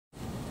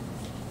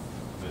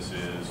this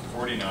is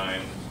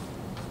 49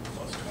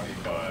 plus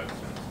 25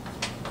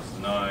 plus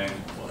 9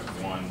 plus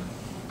 1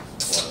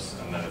 plus,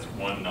 and then it's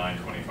 1, 9,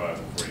 25,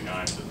 and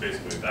 49. So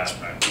basically that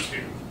times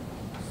 2.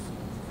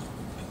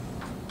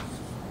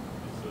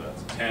 So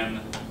that's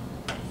 10.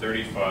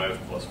 35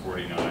 plus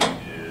 49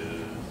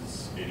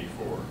 is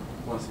 84.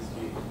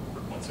 168.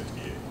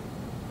 168.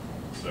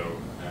 So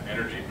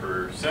energy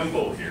per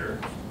symbol here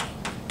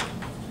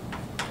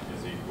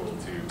is equal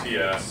to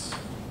TS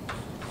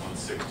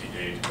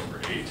 168 over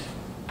 8,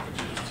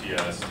 which is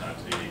TS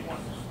times 81.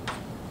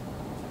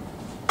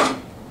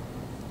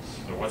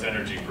 So what's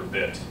energy per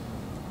bit?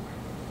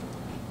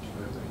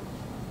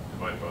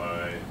 Divide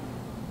by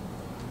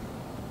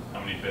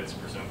how many bits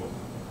per symbol?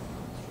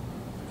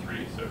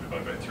 3. So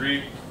divide by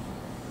 3.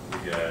 We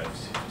get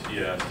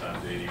TS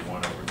times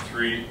 81 over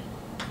 3,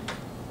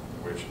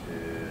 which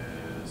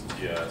is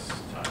TS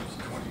times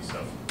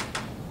 27.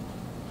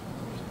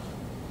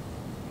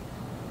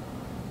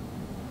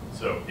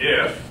 So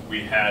if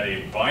we had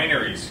a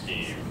binary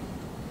scheme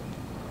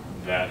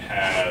that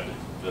had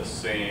the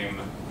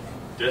same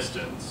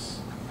distance,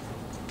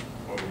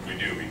 what would we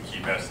do? We'd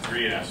keep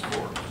S3 and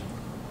S4.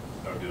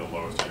 That would be the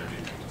lowest energy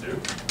thing to do.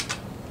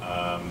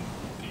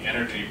 The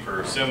energy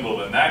per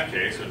symbol in that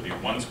case would be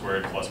 1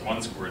 squared plus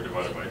 1 squared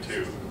divided by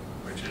 2,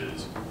 which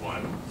is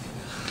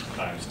 1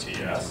 times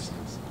TS.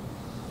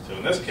 So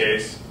in this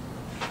case,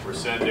 we're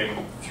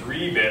sending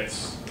 3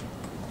 bits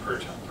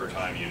per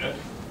time unit,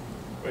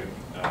 but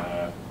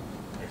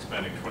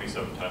expending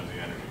 27 times the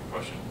energy.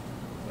 Question?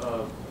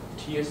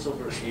 TS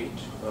over 8,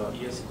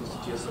 ES equals to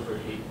TS over 8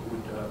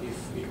 would,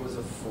 if it was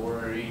a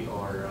 4-array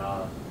or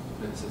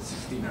let's say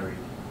 16-array,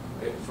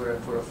 for a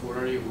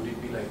 4-array, would it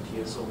be like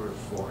TS over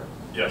 4?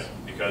 Yes,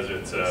 because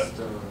it's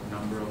the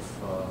number of.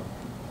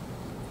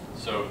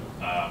 So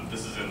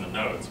this is in the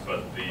notes,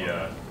 but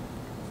the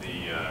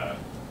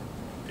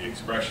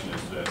expression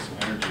is this: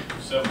 energy per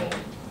symbol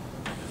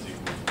is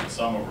equal to the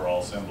sum over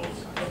all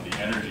symbols of the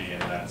energy in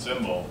that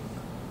symbol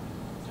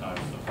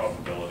times the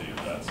probability of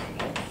that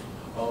symbol.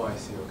 Oh, I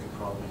see. Okay,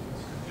 probability.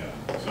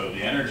 Yeah. So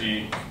the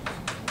energy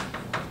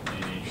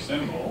in each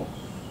symbol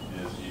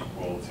is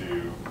equal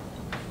to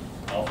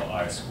alpha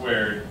I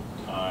squared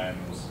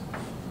times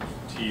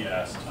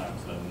TS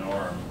times the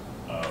norm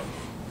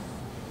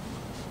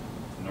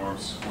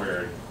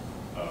squared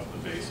of the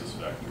basis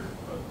vector,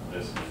 but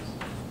this is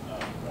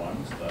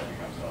 1, so that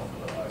becomes alpha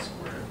I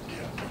squared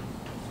TS.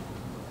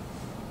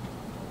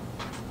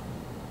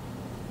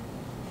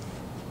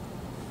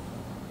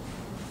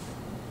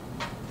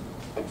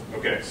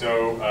 Okay,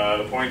 so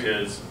the point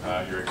is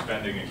you're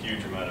expending a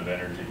huge amount of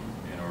energy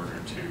in order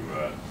to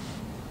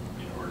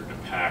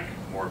pack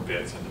more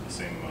bits into the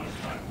same amount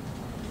of time.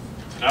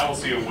 So now we'll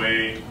see a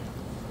way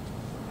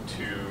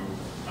to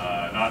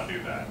not do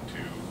that,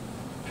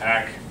 to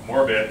pack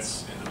more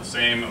bits into the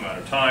same amount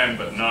of time,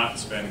 but not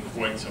spend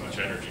quite so much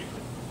energy.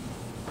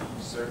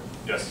 Sir?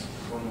 Yes?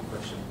 One more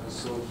question.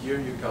 So here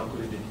you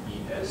calculated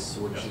ES,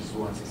 which is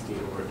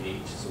 168 over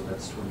 8, so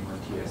that's 21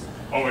 TS.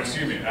 Oh,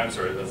 excuse me, I'm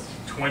sorry, that's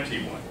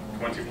 21.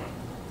 21.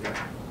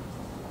 Yeah.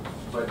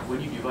 But when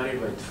you divide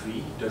it by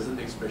 3, doesn't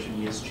the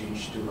expression ES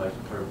change to like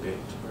per bit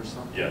or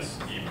something? Yes,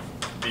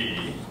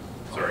 EB,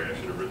 sorry, I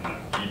should have written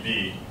that.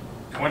 EB,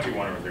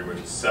 21 over 3, which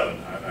is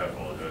 7. I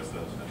apologize,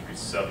 that should be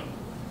 7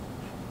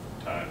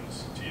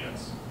 times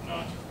TS,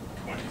 not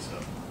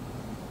 27.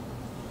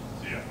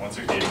 So yeah,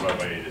 168 divided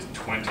by 8 is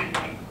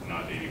 21,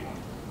 not 81.